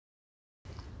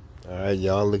Alright,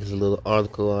 y'all, look at this little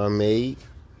article I made.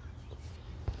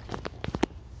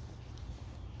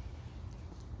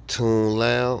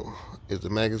 Tunedloud is the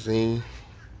magazine.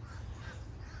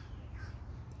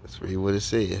 Let's read what it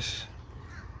says.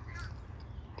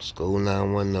 School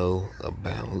 910, a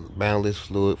boundless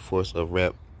fluid force of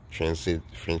rap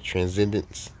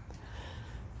transcendence.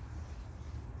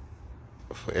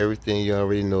 For everything you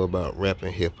already know about rap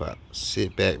and hip-hop,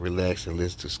 sit back, relax, and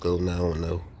listen to School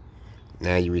 910.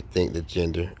 Now you rethink the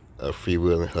gender of free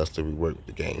will and hustle rework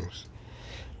the games.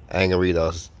 I ain't gonna read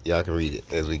all this. Y'all can read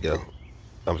it as we go.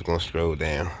 I'm just gonna scroll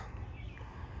down.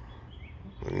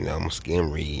 I'm gonna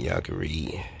skim read. Y'all can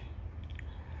read.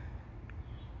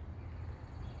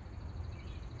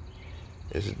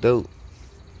 It's dope.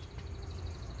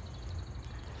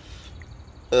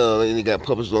 And it got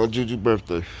published on Juju's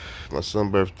birthday, my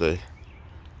son's birthday.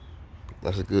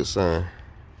 That's a good sign.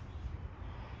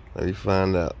 Let me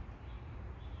find out.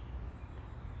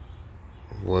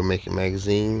 Boy making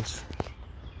magazines.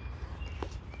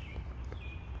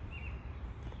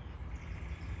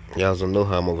 Y'all don't know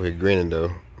how I'm over here grinning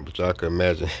though, but y'all can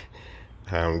imagine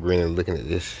how I'm grinning looking at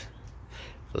this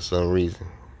for some reason.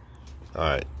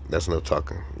 Alright, that's enough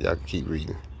talking. Y'all can keep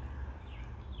reading.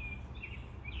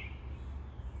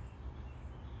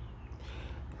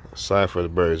 Sorry for the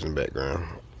birds in the background.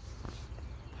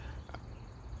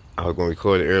 I was going to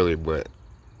record it earlier, but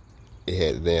it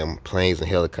had damn planes and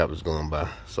helicopters going by,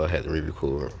 so I had to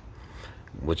re-record.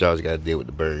 But y'all just got to deal with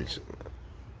the birds.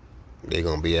 They're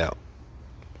going to be out.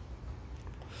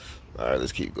 Alright,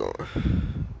 let's keep going.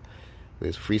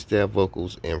 With freestyle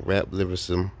vocals and rap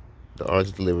lyricism, the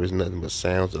artist delivers nothing but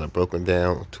sounds that are broken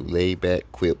down to laid-back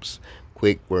quips,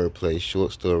 quick wordplay,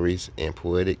 short stories, and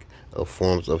poetic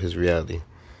forms of his reality.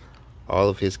 All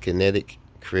of his kinetic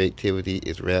creativity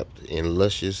is wrapped in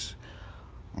luscious,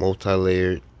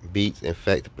 multi-layered beats. In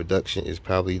fact, the production is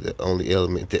probably the only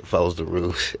element that follows the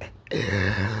rules.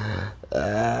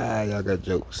 Y'all got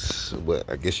jokes, but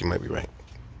I guess you might be right.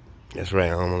 That's right, I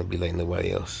don't want to be like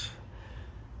nobody else.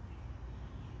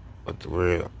 But the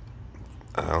world,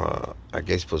 I guess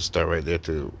you're supposed to start right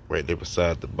there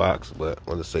beside the box, but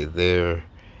when I say there,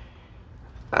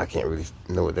 I can't really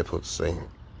know what they're supposed to say.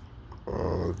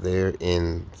 There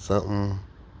in something,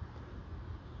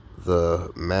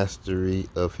 the mastery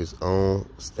of his own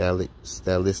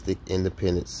stylistic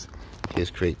independence,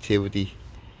 his creativity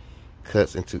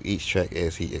cuts into each track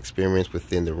as he experiments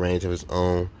within the range of his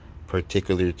own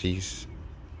particularities,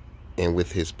 and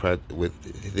with this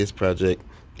project,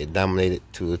 it dominated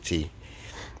to a T.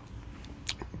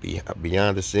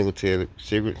 Beyond the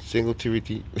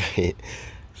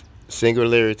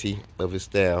singularity of his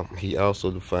style, he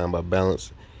also defined by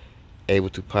balance, able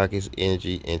to pocket his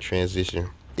energy and transition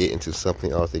it into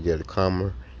something altogether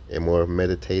calmer and more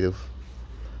meditative.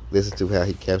 Listen to how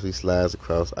he casually slides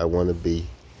across "I Wanna Be."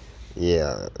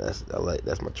 Yeah,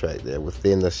 that's my track there.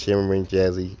 Within the shimmering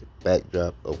jazzy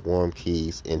backdrop of warm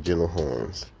keys and gentle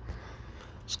horns,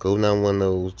 School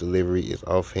 910's delivery is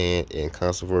offhand and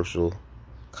controversial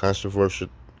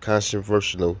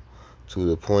to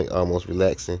the point almost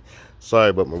relaxing.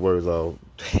 Sorry, but my words all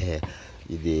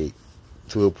you did.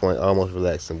 To a point almost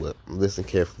relaxing, but listen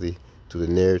carefully to the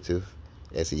narrative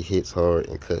as he hits hard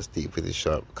and cuts deep with his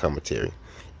sharp commentary.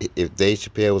 If Dave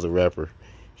Chappelle was a rapper,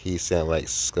 he'd sound like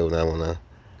School 910.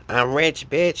 I'm rich,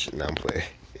 bitch. No, I'm playing.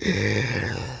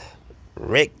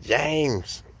 Rick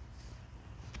James.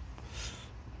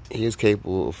 He is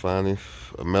capable of finding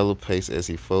a mellow pace as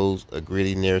he folds a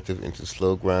gritty narrative into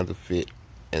slow grind to fit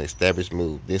an established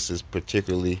mood. This is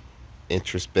particularly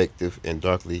introspective and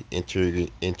darkly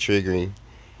intriguing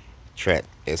track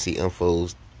as he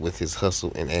unfolds with his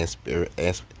hustle and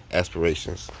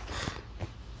aspirations.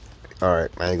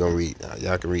 Alright, I ain't gonna read.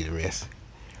 Y'all can read the rest.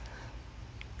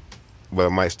 But I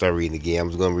might start reading again. I'm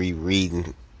just gonna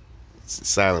reading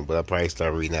silent, but I'll probably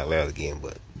start reading out loud again.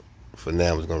 But for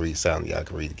now, I'm just gonna read silent. Y'all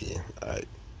can read again. Alright.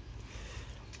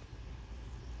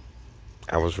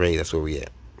 I was ready. That's where we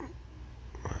at.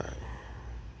 Alright.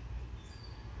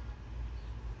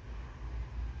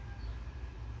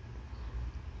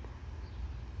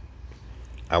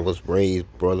 I was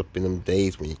brought up in them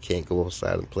days when you can't go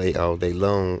outside and play all day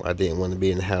long. I didn't want to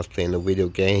be in the house playing no video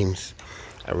games.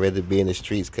 I'd rather be in the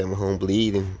streets coming home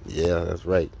bleeding. Yeah, that's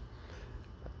right.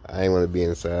 I ain't want to be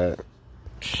inside.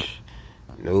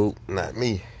 Nope, not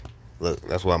me. Look,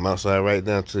 that's why I'm outside right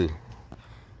now, too.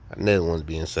 I never want to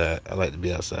be inside. I like to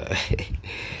be outside.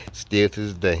 Still to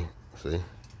this day. See?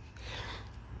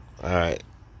 Alright.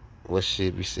 What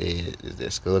should be said is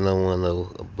that School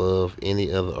 910, above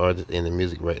any other artist in the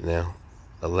music right now,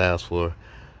 allows for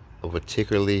a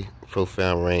particularly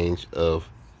profound range of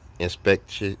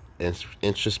introspection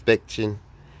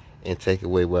and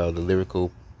takeaway, while the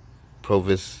lyrical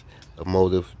prowess,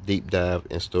 emotive deep dive,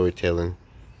 and storytelling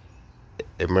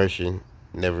immersion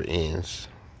never ends.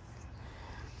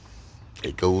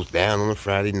 It goes down on a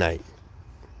Friday night.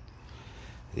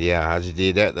 Yeah, I just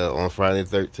did that on Friday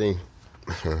the 13th.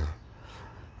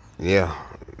 Yeah,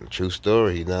 true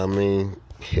story, you know what I mean?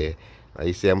 Yeah, like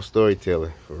you said, I'm a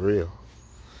storyteller, for real.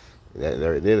 That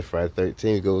right there, the Friday the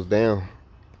 13th goes down.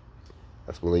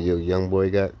 That's when the young boy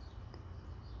got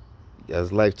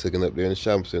his life taken up there in the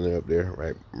shopping center up there,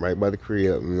 right by the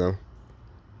crib, you know.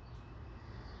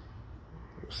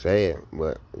 Sad,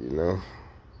 but, you know,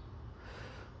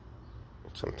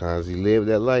 sometimes he lived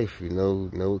that life, you know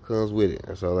what comes with it.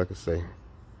 That's all I can say.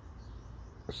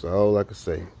 That's all I can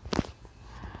say.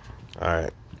 All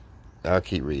right, I'll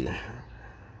keep reading.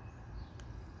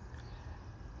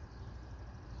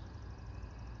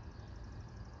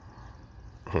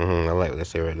 I like what they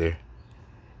say right there.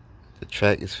 The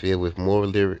track is filled with more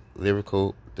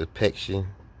lyrical depiction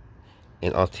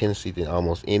and authenticity than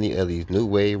almost any of these new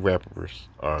wave rappers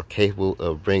are capable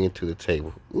of bringing to the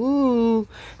table. Ooh,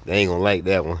 they ain't gonna like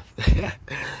that one.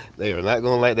 They are not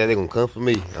gonna like that. They gonna come for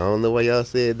me. I don't know why y'all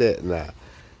said that. Nah,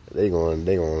 they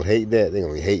gonna hate that. They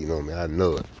gonna be hating on me. I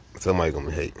know it. Somebody gonna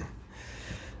be hating.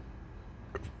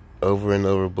 Over and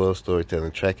over above storytelling,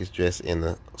 the track is dressed in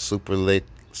a superlative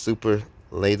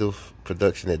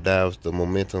production that dives the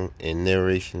momentum and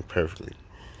narration perfectly.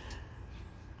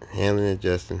 Handling and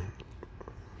adjusting.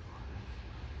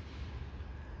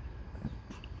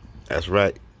 That's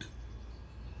right.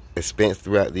 It's spent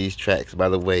throughout these tracks. By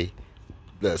the way,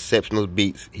 the exceptional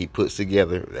beats he puts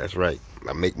together. That's right.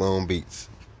 I make my own beats.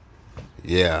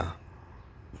 Yeah.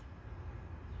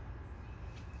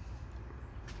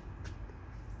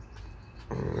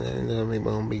 I make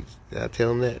my own beats. Did I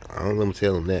tell him that? I don't remember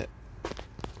telling him that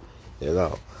at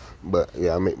all. But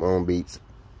yeah, I make my own beats.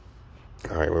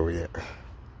 All right, where we at?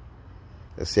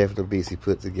 The exceptional beats he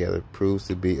put together proves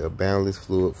to be a boundless,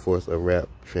 fluid force of rap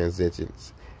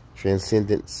transcendence.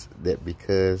 That's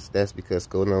because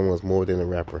Sko 911 was more than a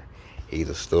rapper. He's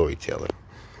a storyteller.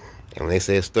 And when they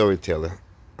say a storyteller,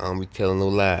 I don't be telling no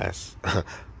lies. I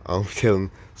don't be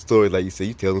telling stories like you say.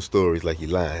 You tell them stories like you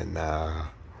lying. Nah.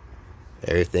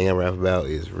 Everything I rap about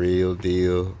is real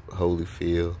deal,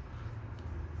 Holyfield.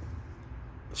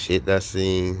 Shit I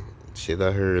seen, shit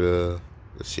I heard of,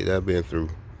 the shit I've been through.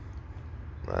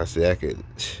 I said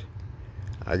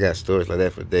I got stories like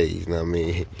that for days, you know what I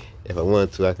mean? If I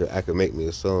wanted to, I could make me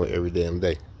a song every damn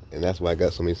day. And that's why I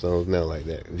got so many songs now like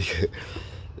that.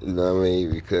 You know what I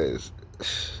mean? Because,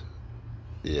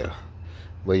 yeah.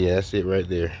 But yeah, that's it right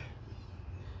there.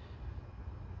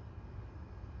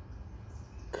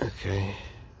 Okay.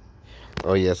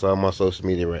 Oh yeah, it's all my social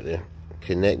media right there.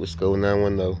 Connect with Sko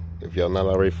 910 if y'all not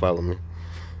already following me.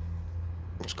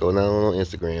 Sko 911 on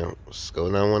Instagram, Sko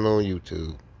 911 on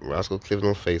YouTube, Roscoe Clifton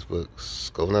on Facebook,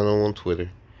 Sko 911 on Twitter,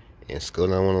 and Sko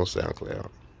 911 on SoundCloud.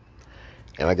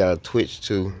 And I got a Twitch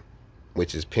too,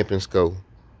 which is Pimpin' Sko,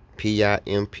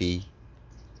 P-I-M-P.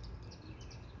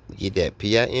 Get that,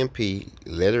 P-I-M-P,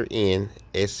 letter N,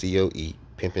 S-C-O-E,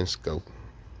 Pimpin' Sko.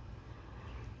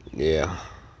 Yeah.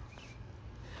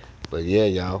 But yeah,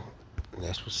 y'all,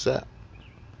 that's what's up.